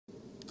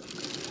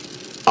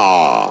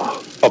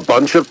Ah, a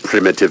bunch of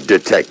primitive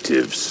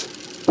detectives.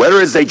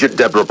 Where is Agent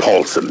Deborah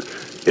Paulson?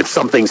 If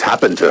something's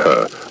happened to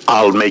her,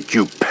 I'll make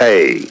you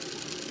pay.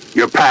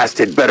 Your past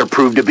had better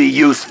prove to be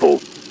useful.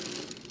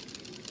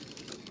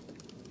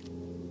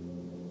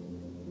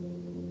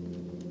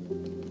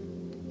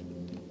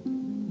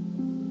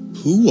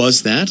 Who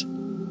was that?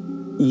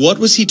 What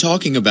was he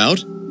talking about?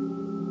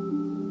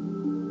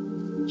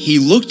 He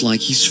looked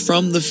like he's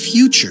from the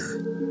future.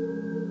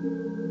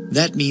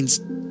 That means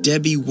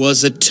Debbie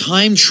was a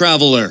time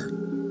traveler.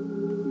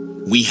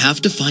 We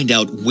have to find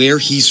out where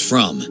he's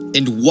from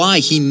and why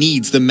he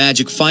needs the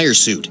magic fire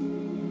suit.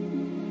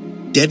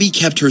 Debbie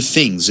kept her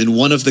things in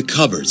one of the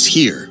cupboards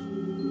here.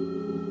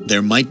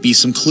 There might be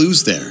some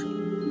clues there.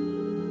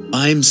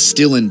 I'm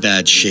still in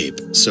bad shape,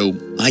 so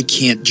I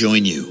can't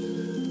join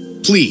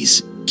you.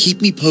 Please,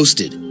 keep me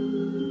posted.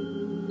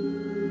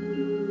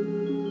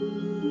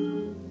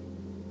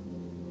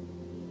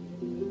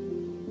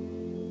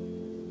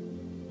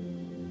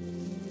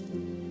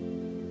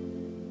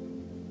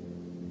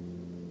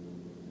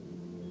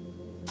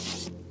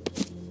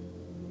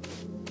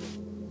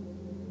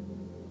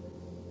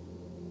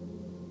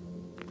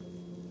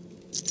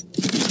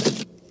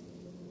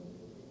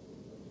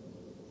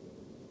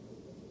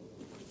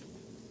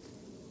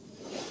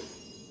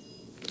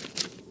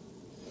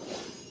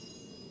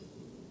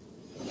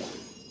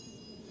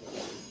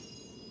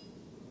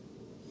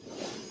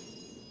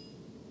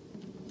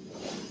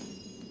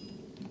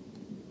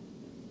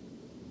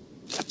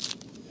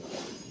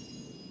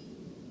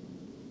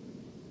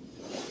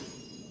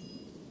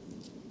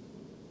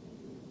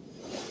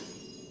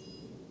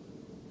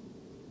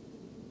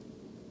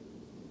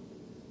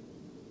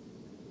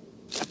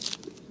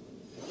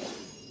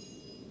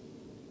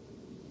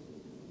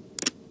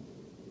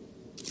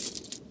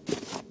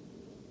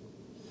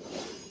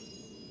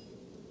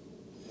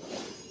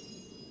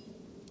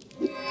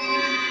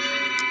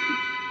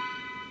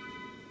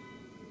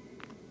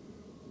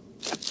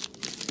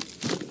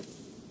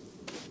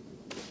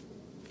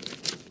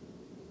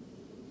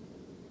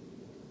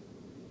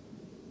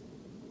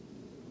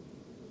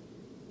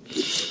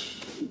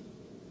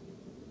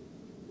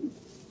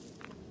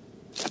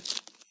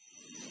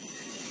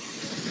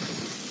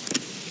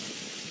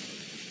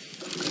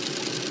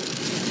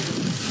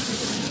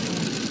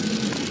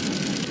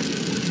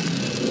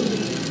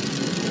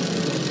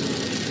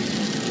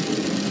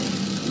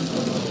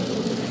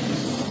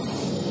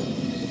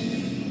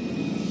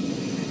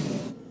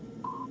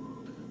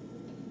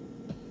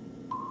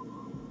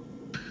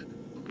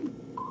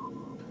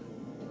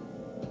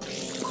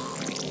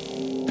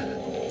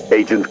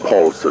 Agent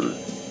Paulson,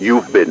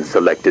 you've been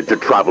selected to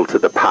travel to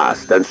the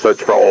past and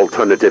search for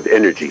alternative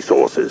energy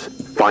sources.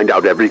 Find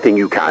out everything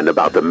you can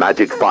about the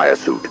magic fire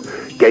suit.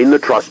 Gain the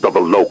trust of a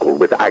local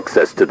with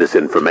access to this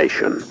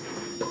information.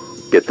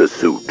 Get the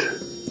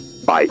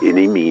suit by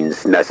any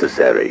means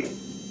necessary.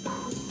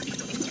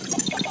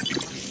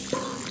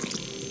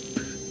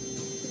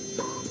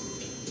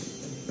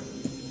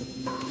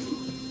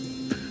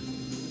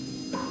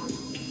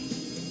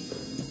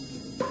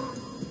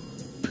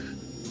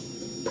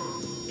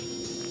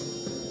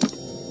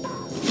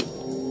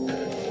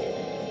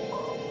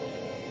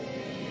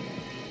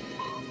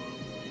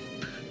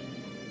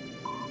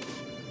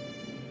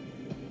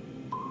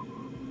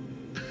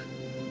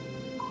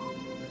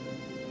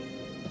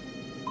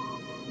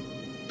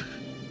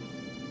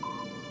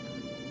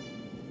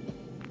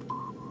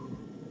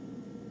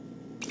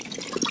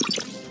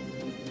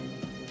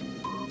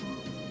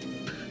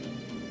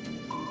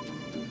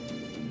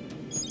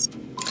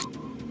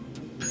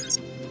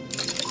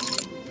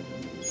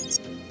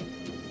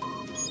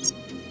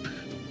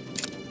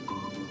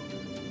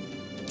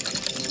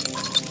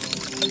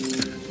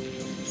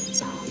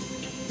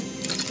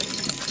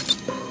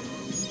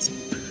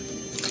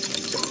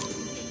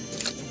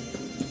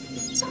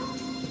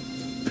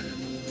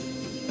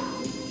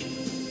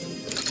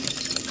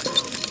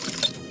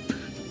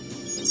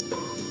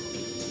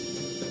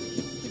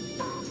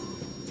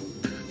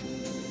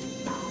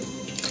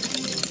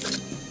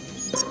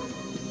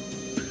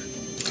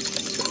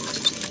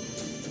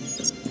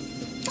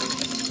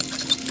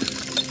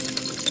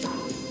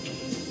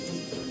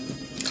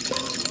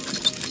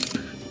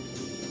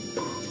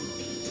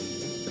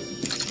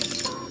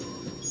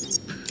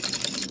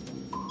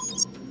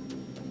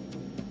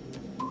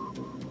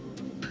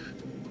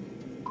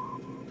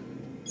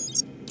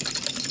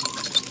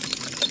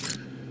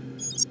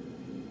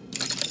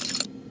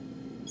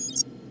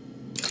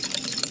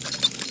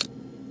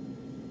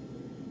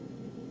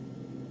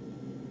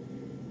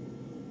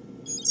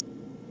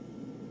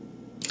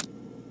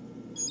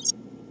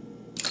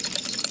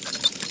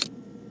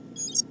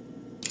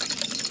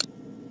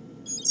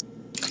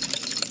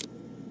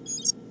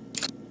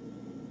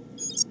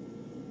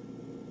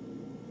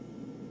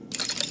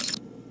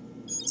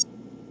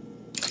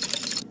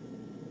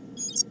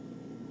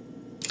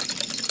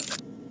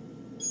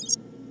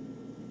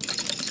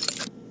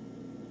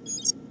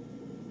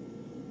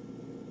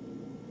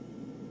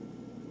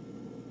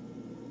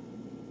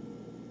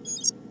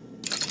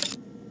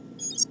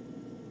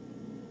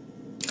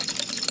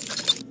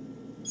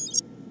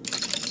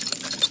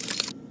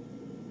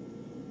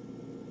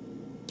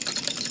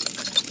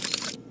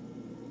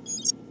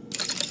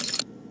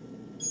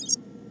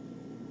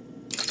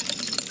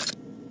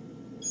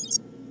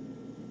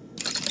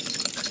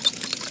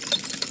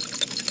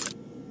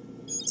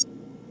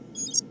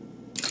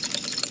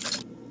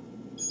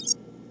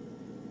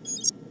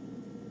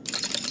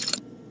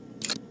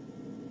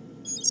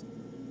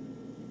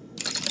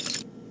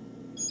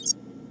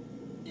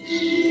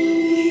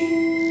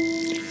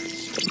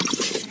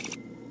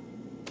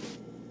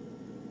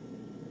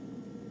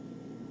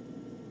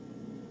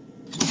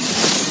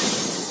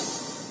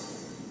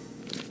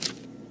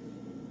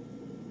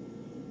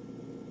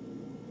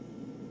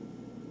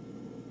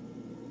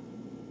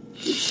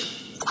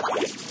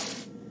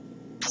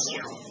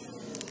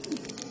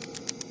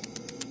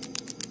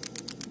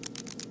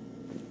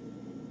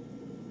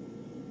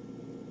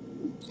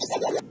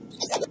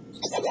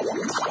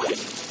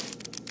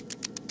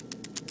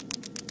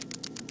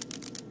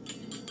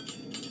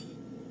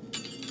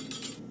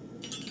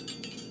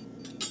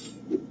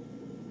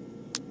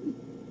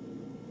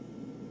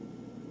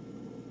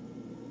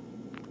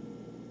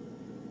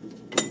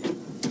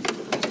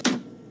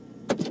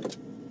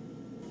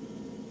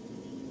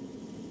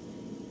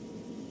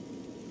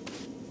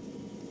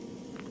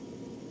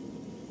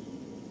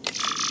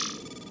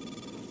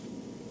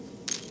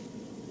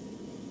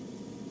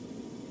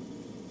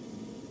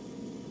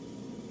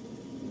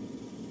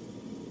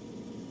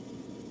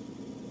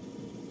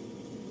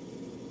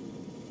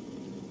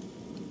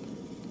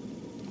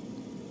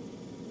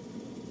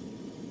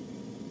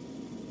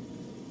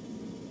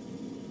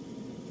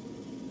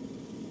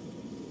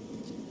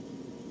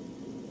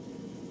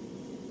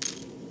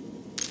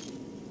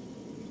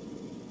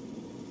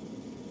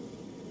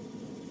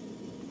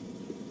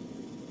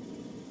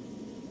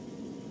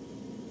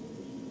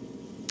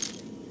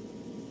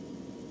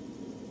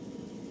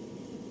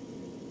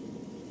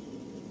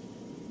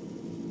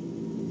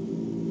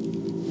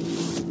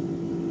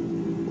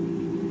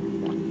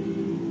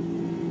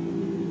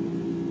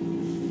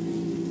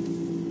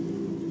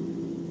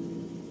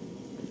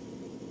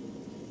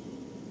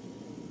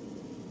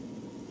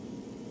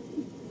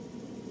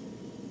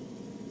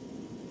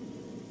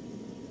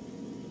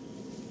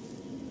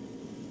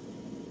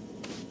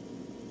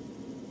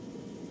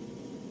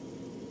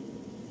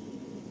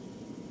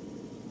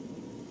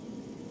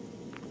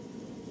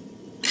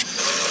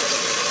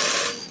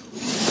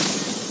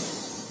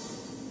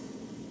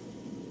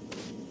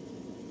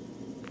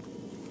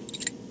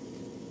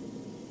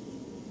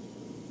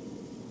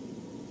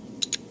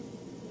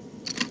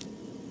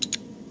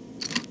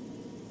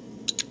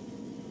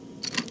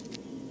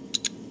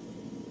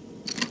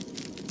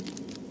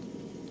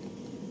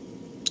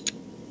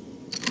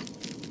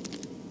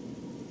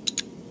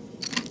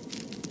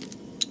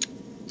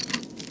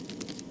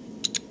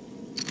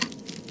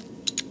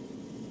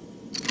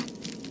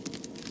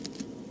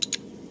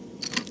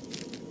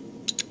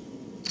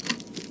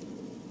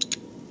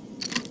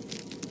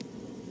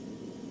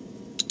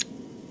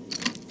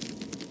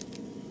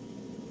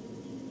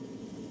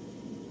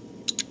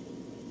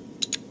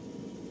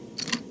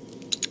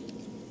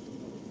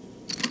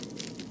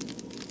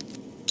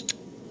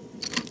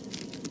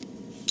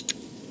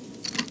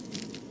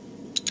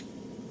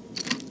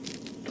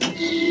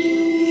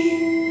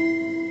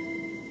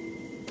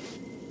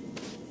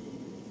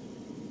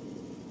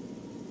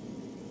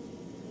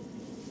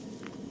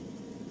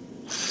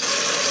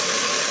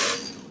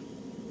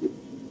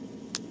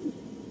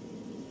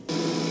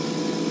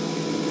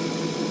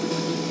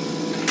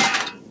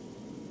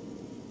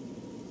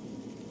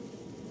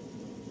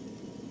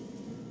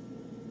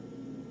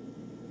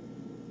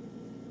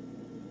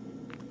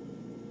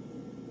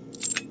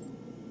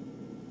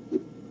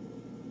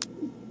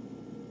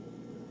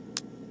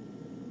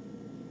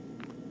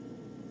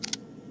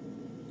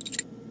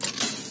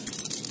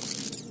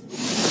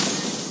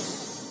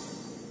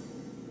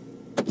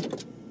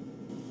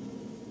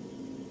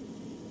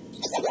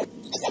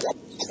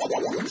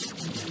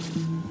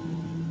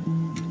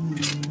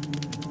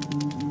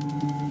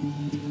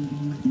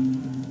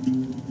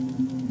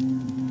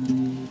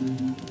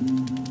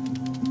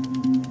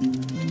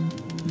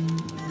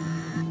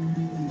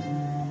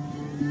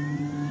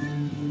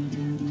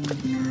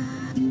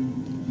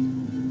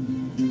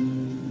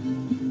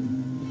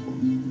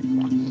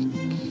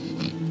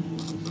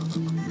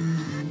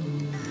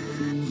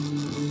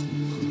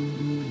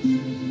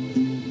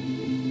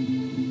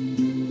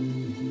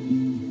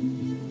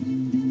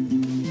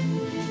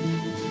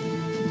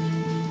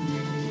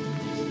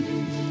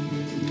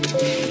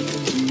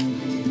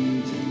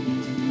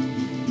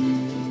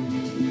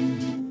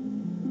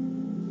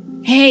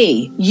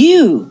 Hey,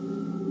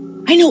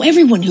 you! I know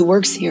everyone who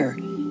works here,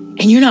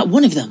 and you're not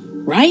one of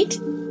them, right?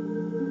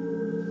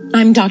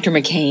 I'm Dr.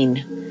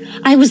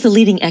 McCain. I was the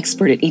leading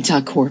expert at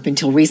ETA Corp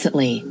until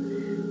recently.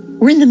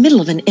 We're in the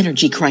middle of an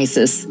energy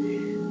crisis.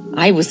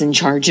 I was in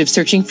charge of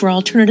searching for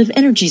alternative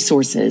energy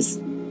sources.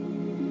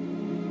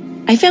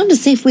 I found a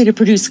safe way to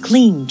produce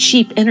clean,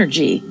 cheap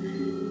energy.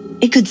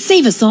 It could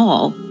save us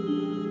all.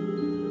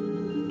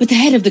 But the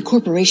head of the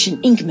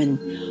corporation,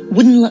 Inkman,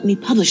 wouldn't let me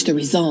publish the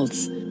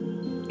results.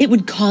 It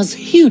would cause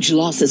huge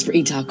losses for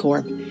ETA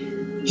Corp.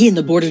 He and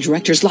the board of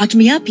directors locked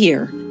me up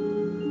here.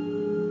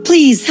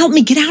 Please, help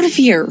me get out of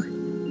here.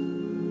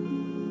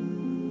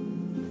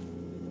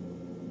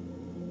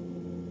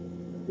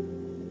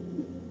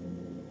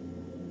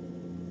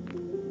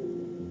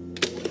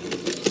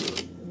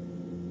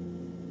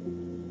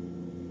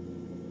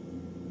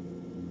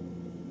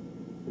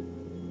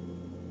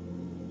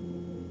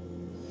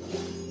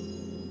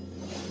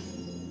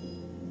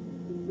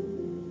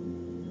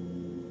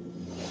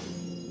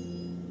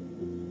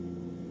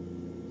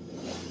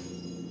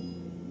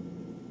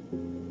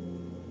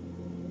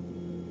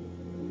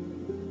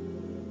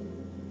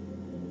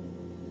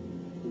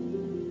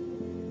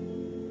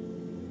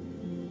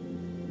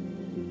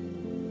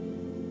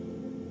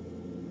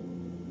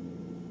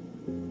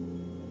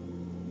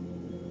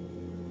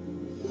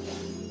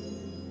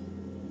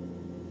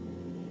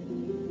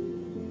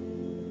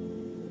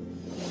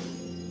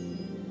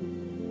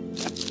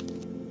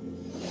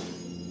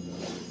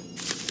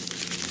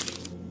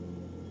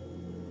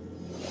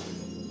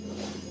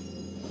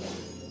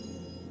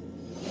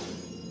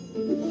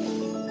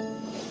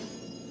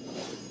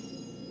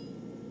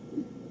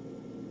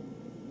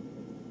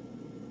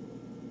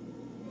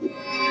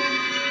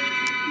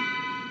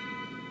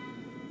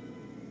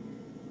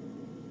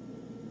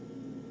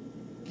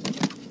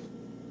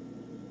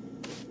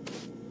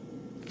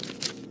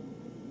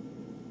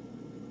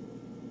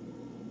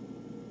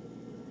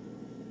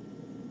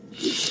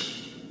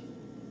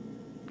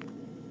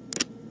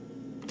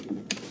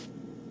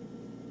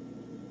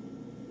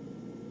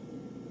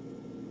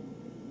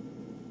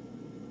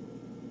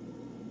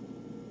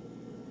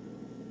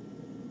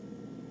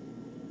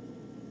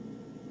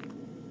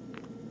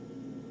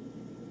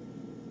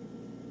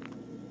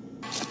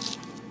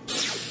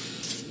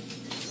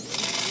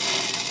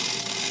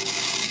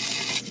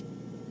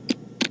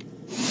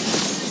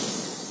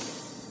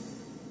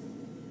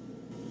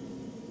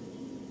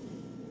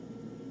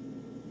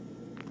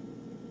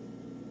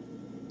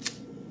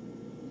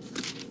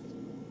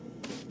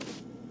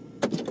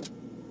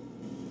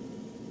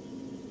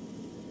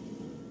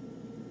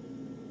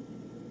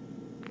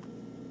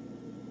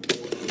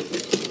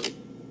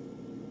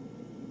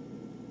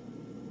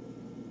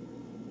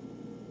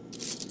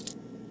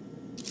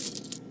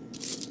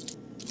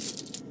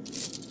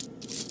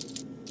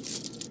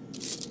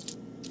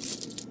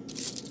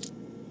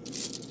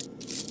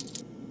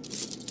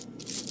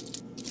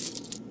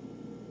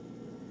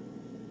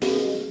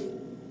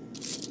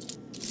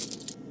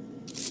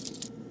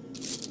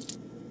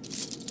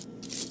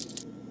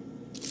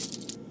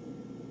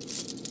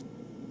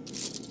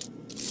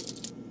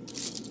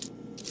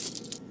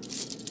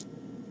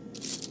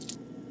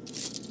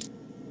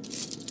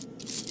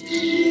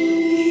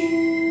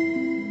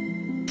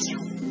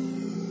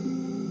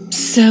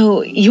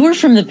 So, you're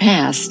from the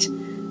past.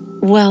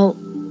 Well,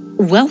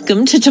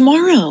 welcome to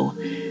tomorrow.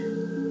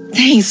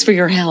 Thanks for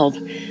your help.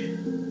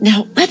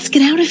 Now, let's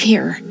get out of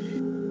here.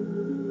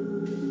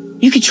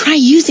 You could try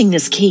using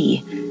this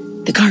key.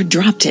 The guard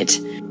dropped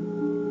it.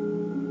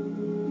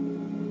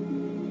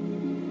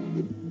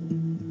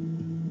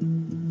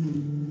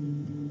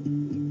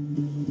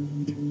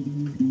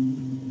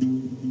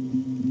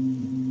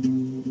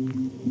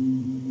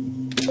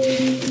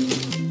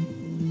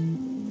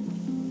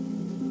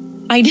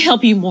 I'd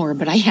help you more,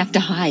 but I have to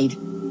hide.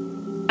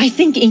 I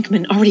think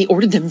Inkman already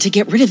ordered them to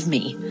get rid of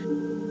me.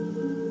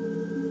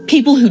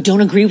 People who don't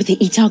agree with the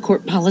Ital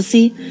Corp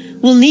policy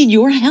will need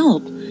your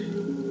help.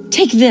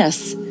 Take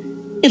this.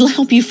 It'll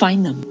help you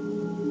find them.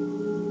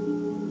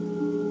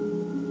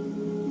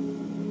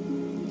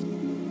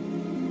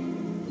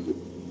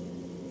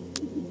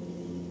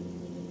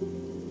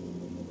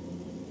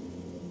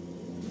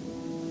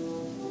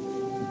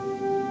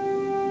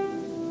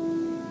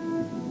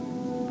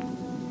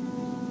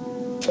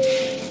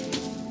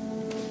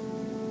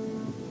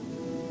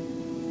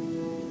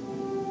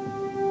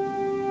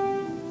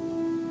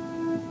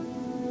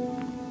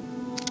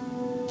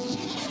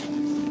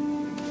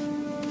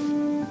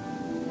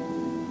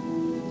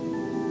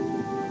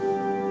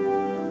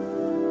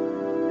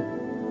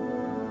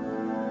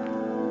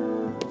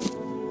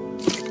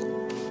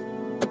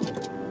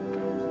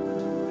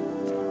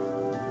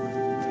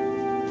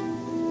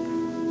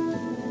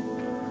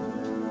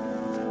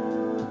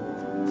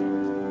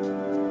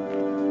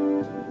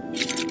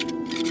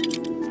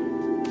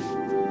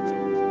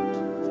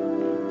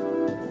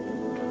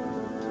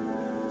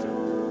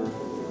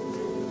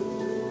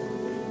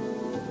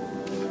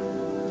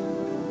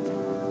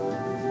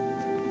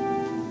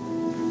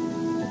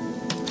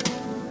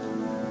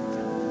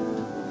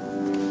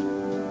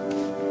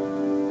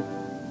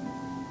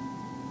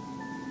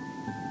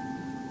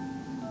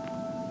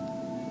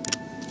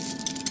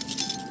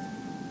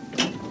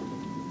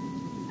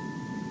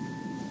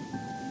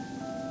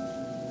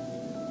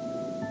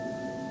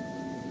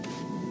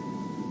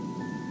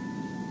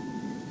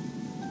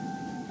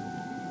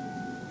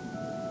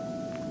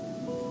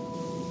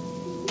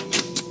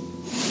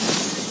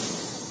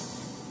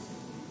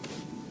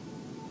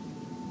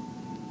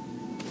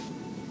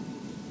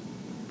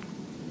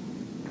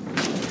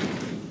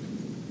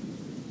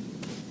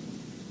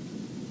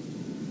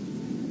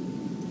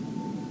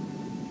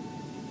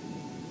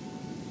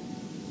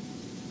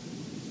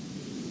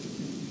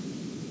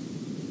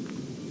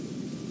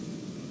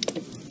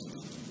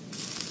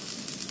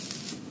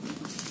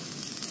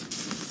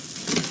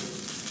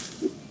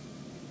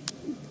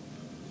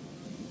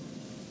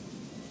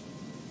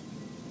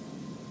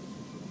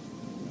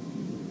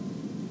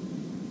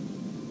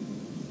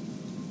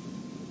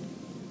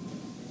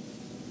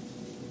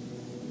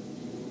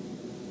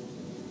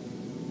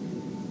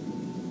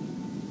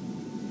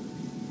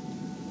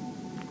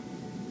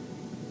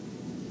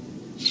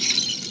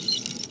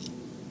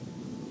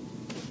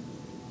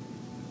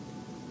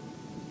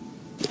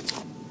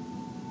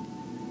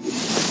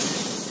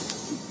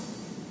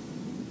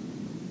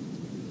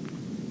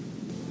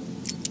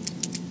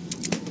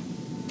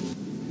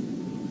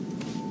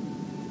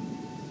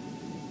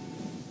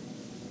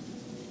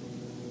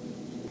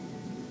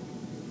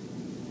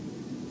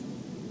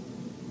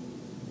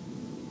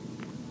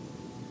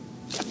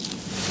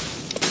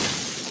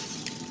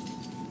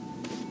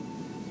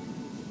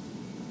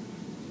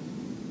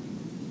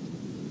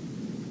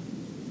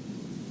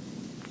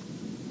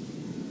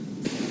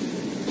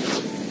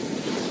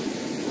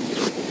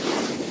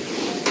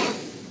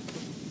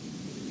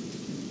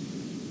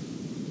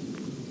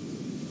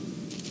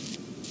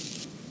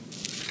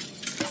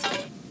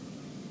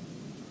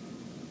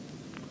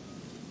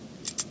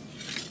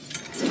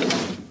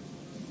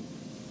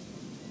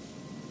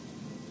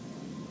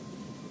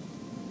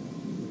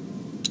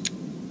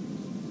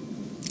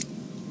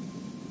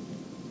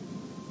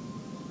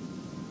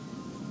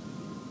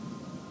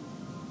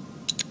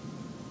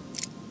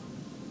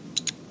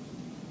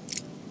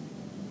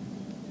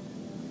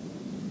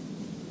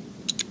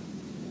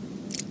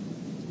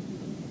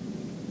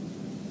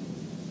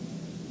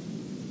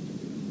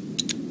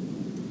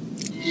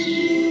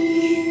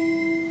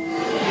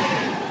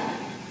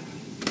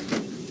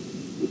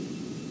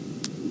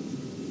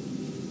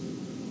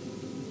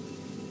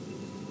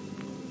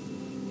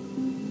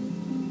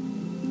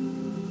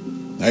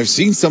 I've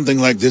seen something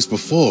like this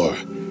before.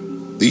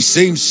 These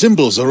same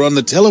symbols are on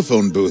the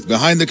telephone booth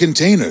behind the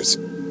containers.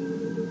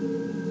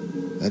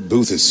 That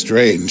booth is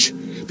strange.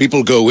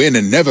 People go in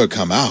and never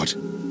come out.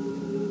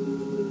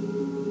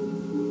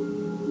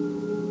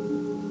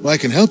 Well, I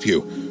can help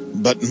you,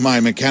 but my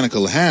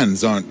mechanical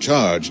hands aren't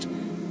charged.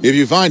 If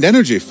you find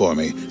energy for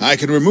me, I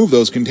can remove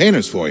those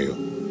containers for you.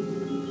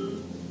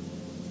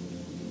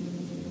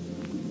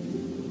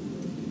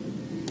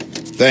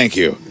 Thank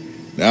you.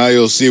 Now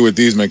you'll see what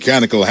these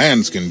mechanical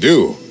hands can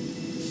do.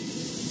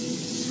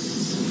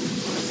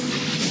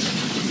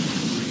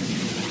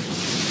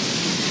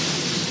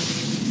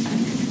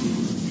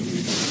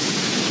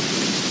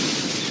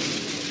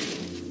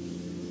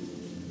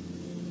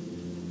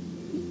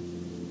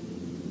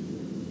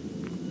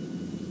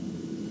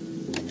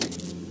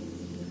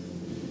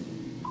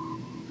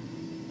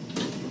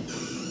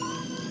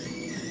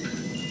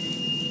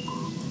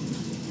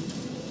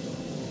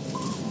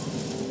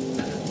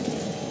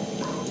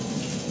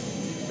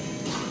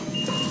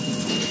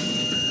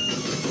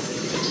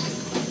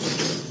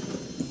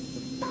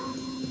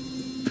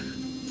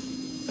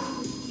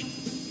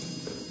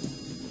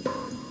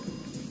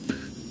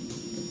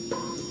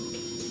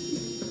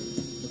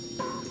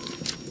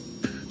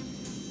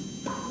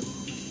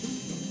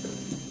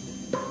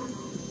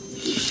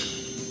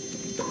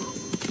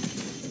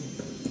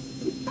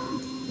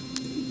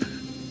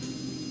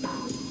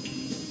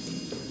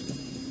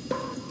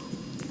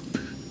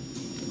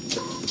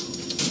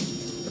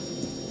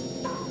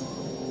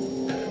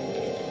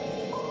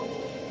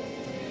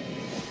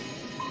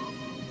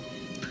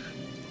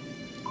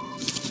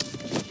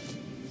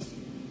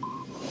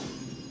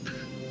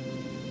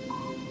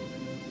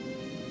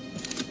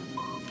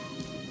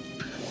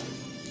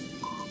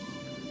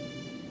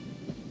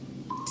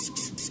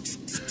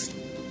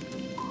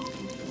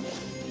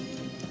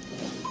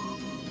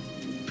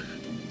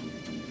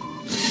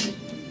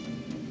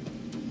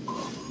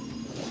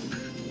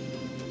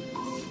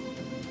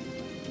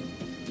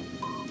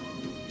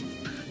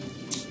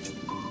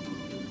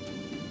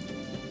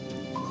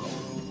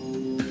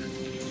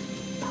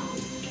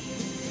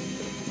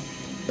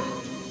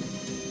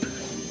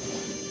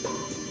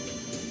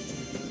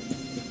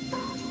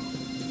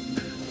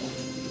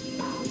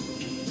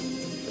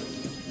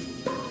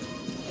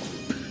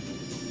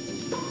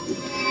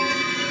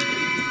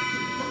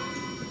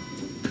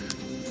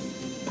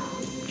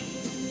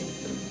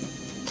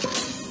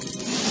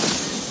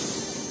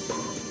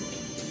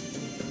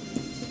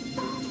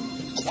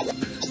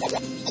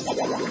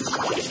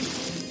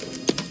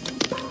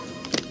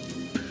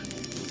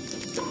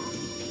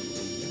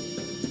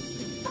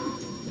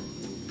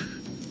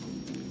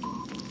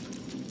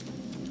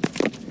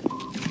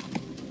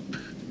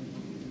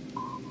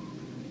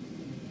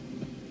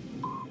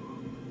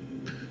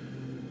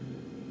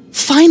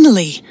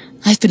 Finally!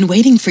 I've been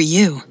waiting for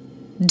you.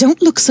 Don't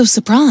look so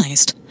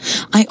surprised.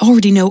 I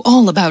already know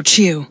all about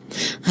you.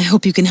 I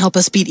hope you can help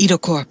us beat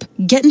Itocorp.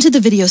 Get into the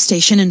video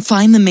station and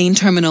find the main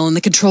terminal in the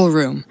control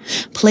room.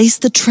 Place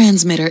the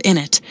transmitter in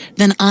it.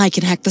 Then I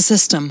can hack the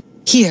system.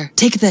 Here,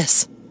 take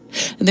this.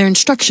 There are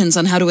instructions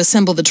on how to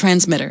assemble the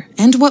transmitter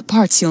and what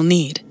parts you'll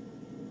need.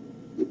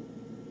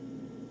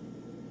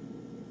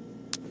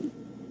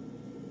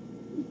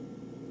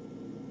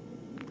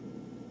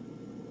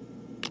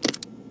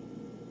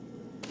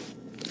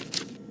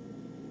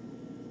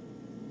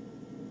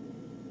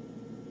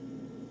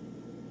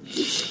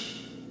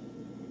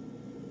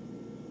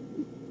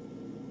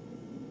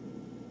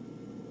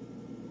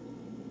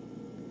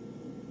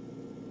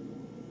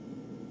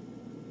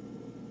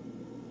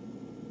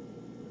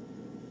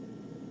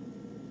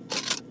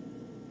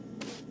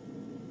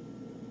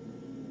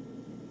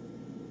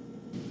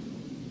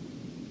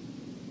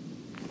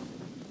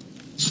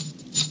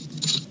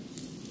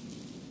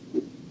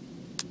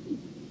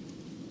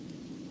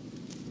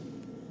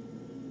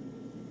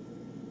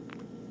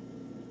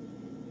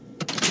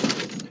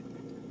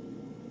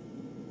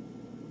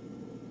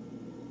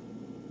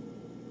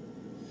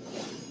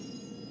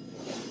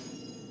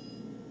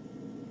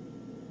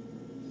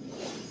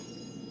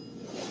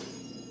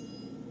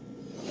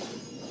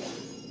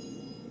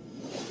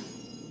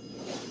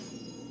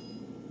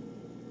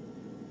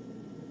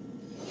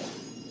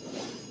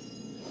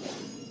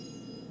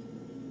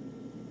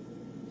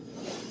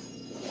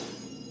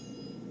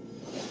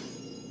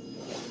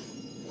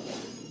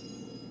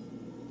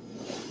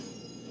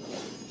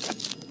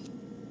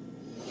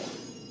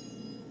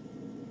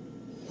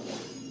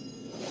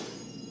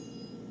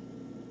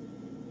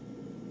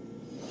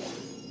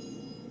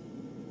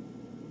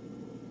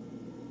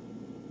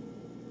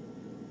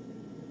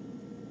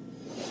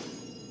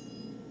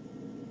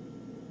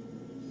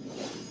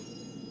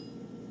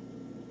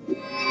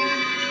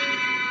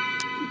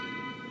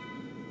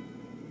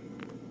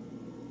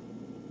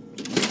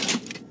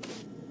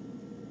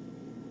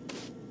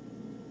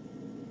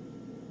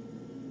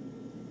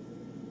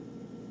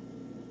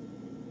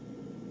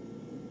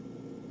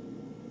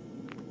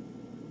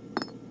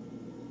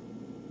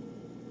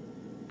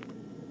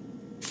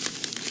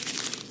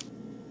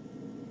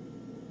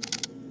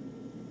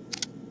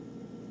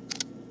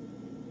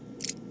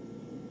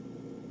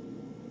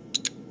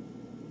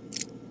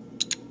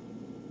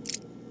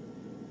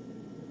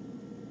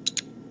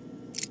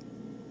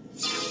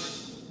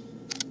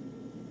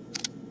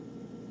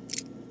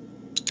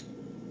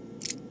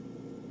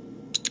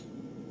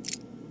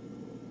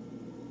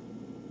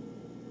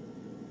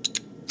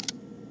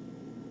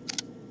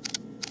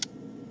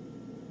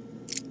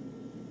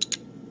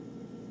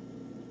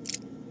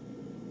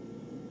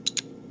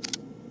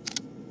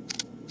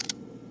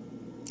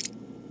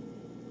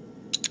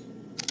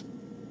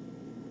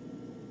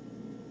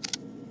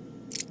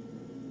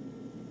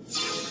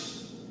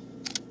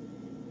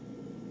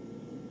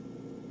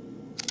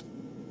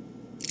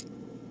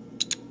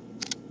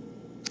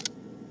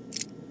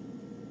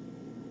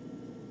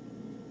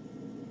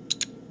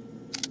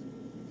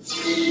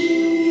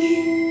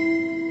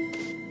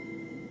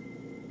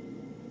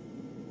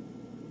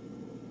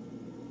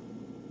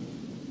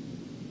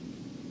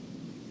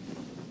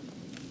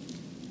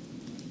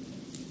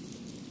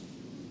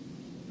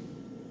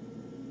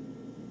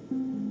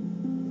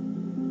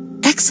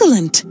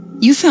 Excellent!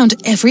 You found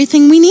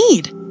everything we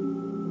need.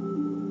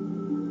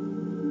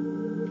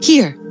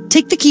 Here,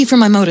 take the key from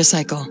my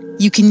motorcycle.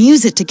 You can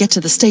use it to get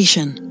to the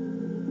station.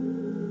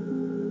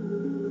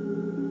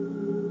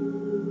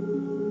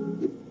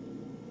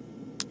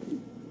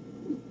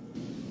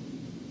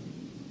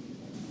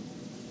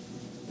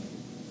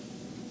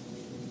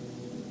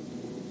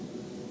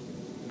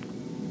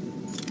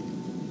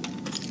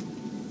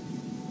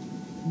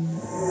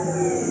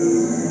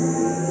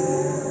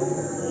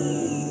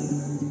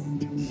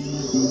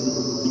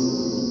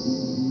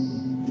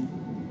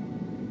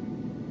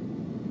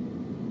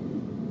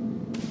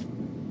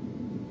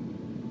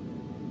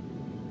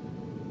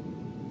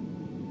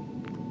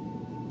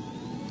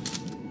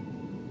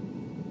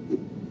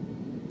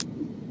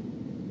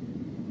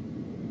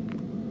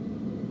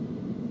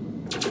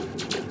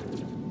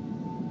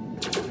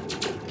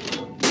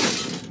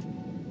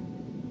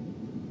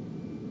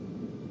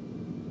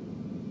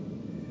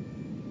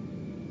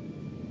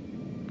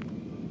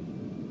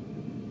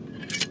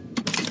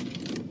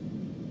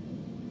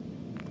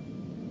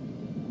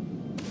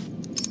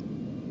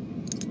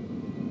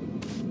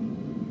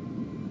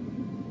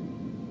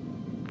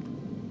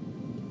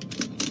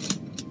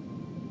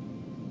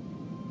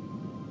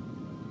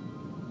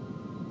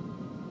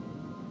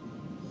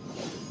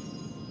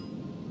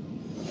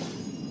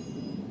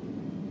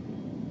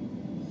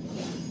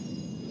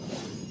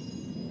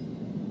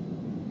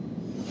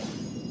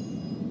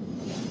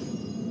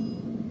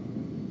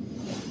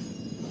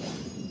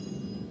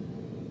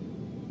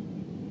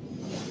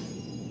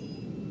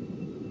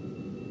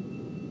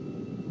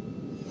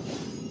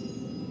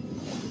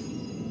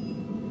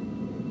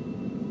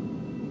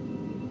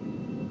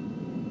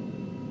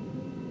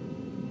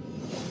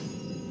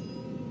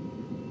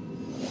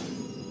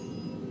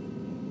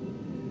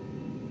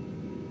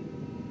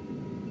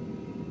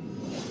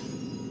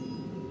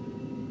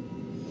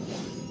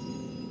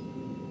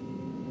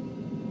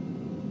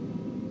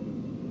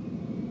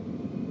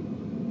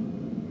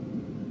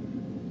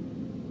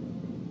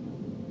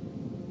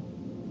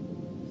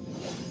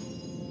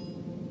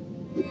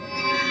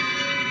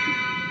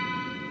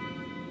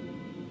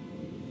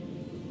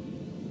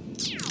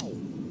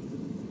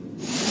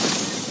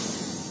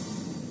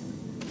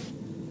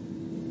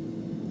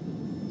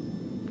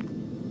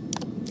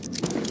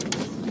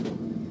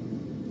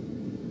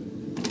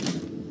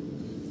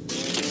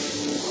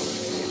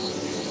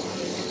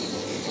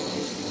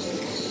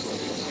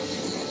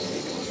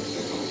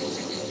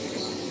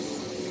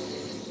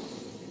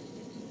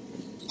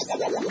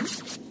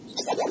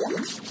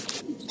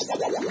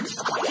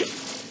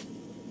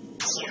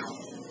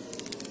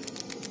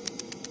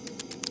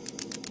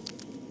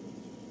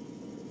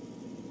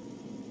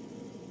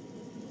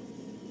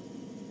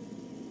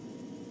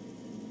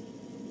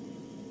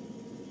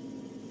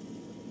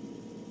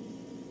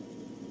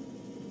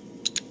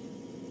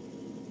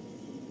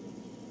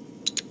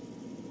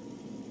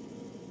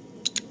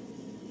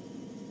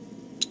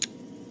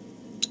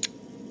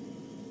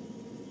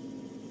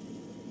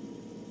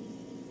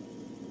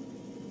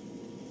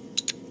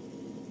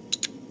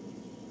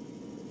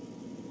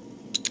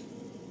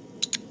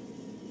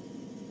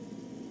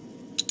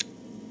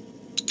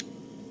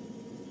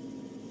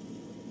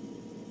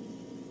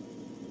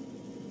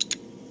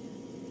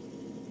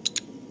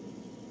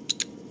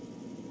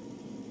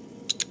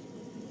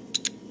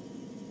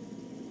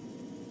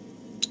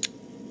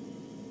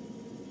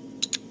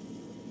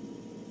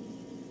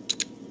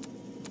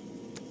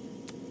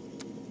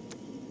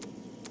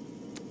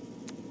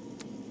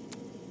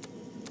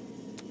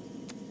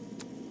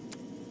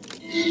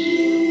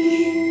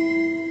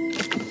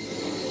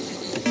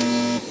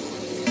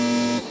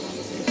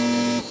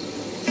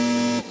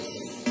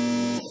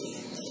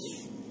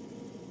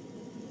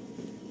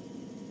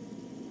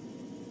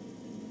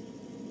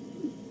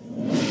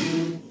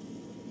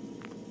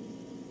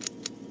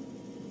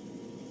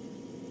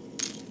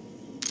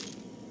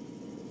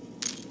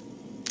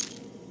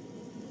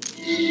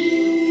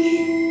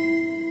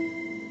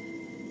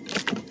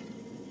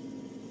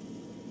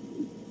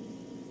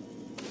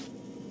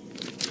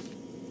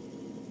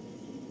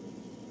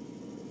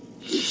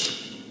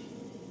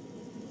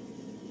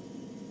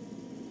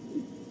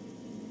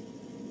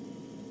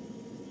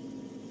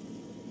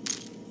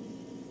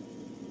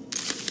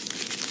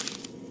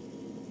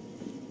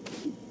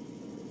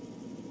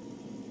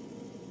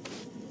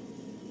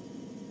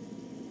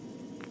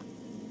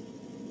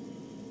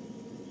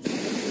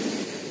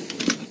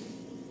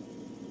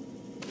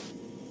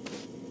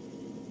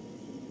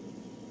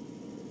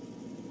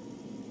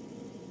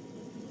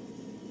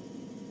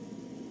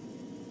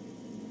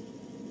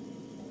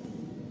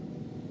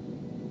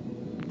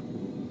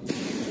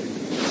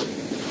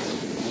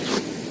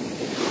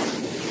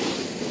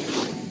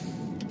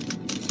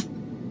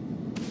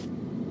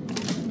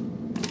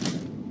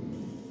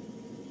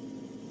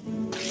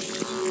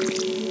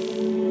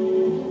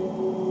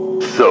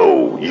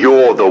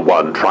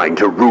 one trying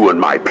to ruin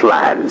my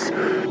plans.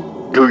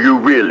 Do you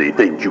really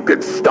think you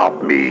can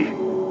stop me?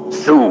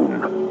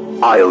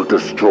 Soon, I'll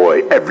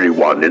destroy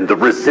everyone in the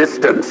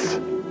Resistance.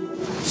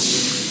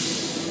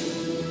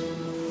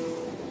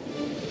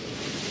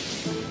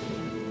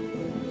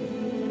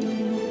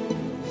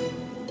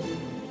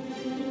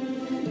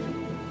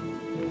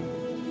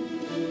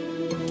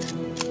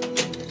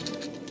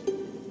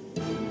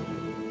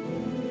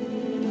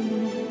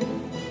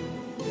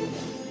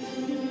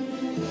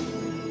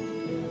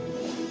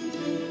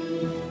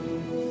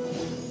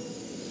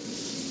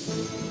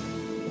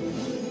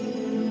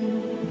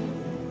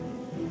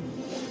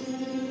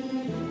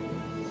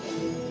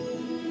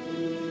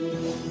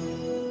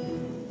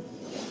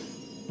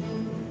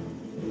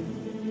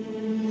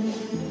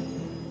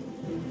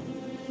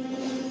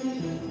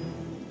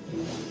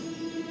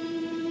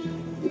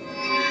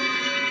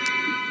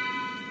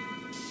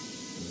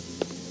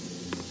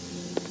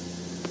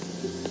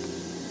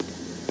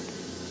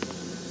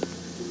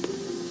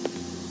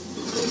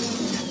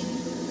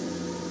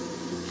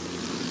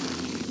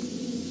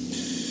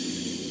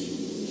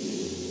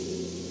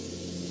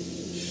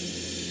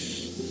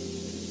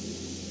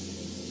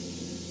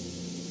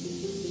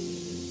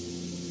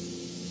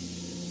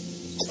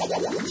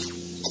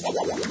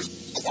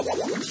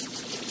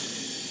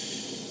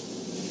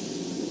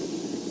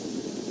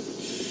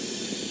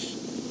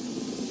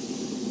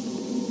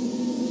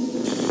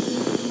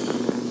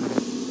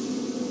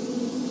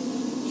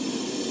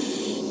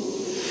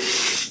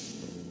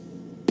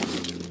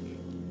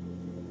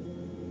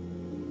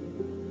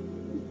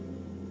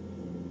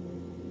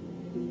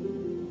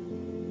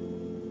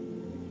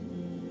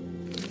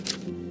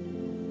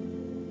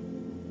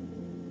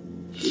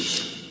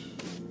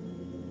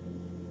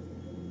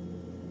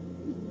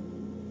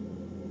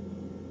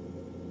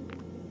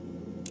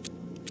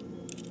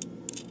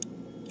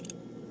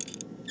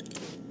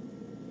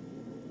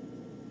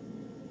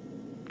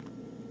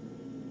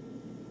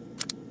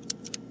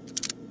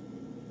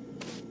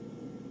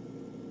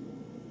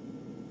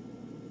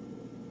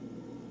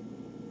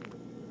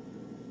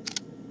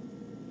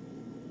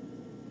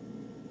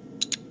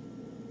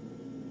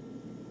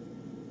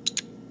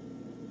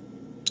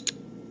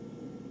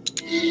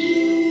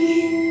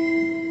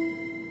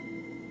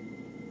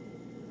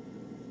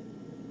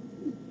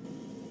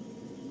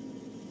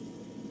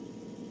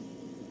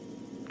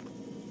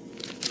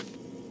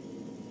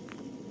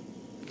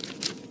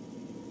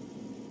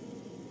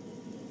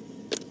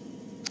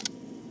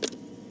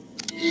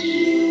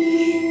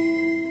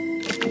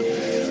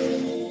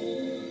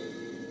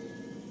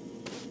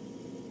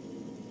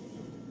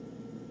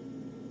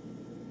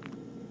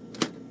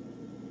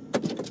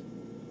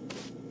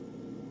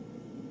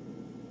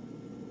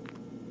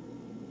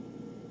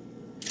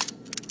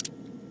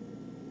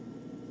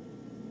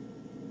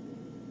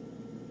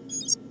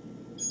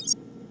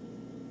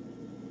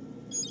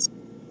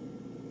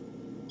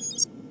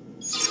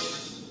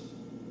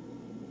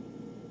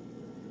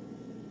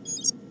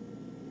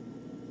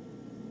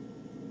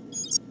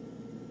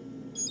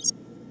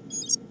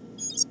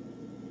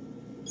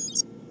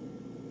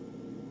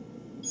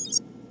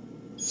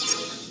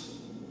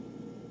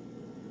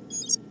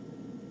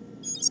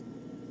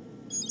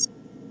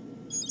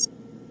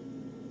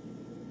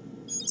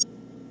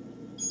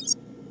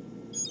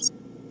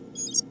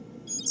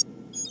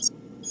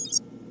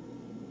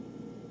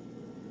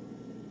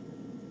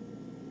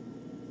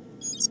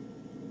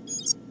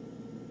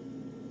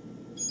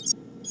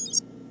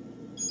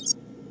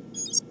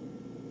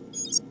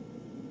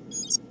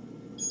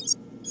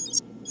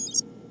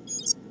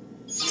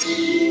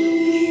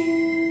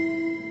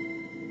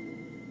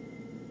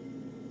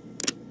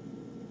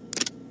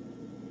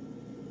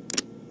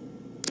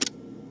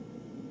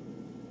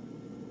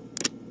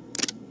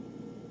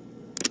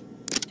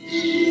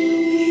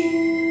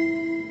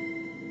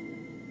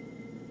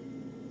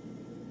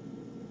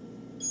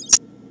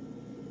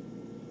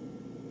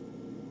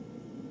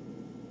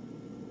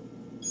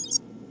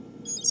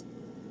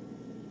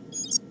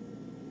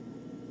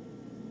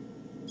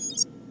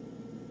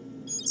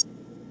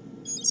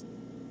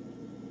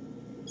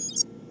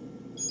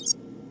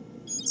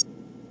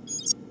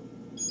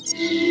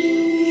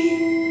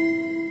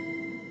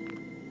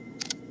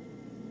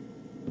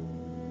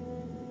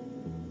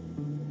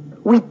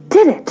 We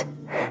did it!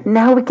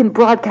 Now we can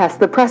broadcast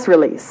the press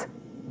release.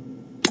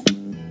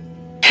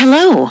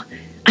 Hello,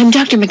 I'm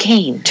Dr.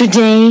 McCain.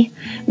 Today,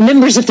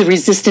 members of the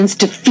Resistance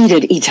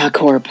defeated ETA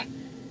Corp.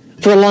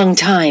 For a long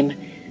time,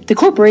 the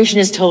corporation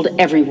has told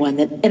everyone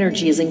that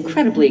energy is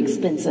incredibly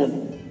expensive.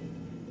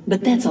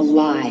 But that's a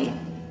lie.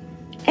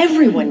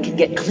 Everyone can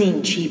get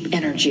clean, cheap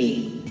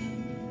energy.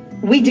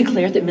 We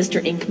declared that Mr.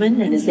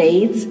 Inkman and his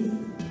aides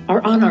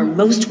are on our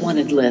most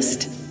wanted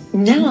list.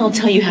 Now I'll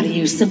tell you how to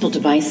use simple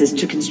devices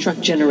to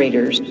construct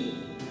generators.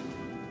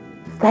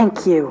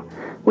 Thank you.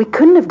 We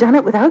couldn't have done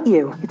it without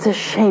you. It's a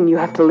shame you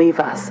have to leave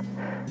us.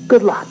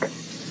 Good luck.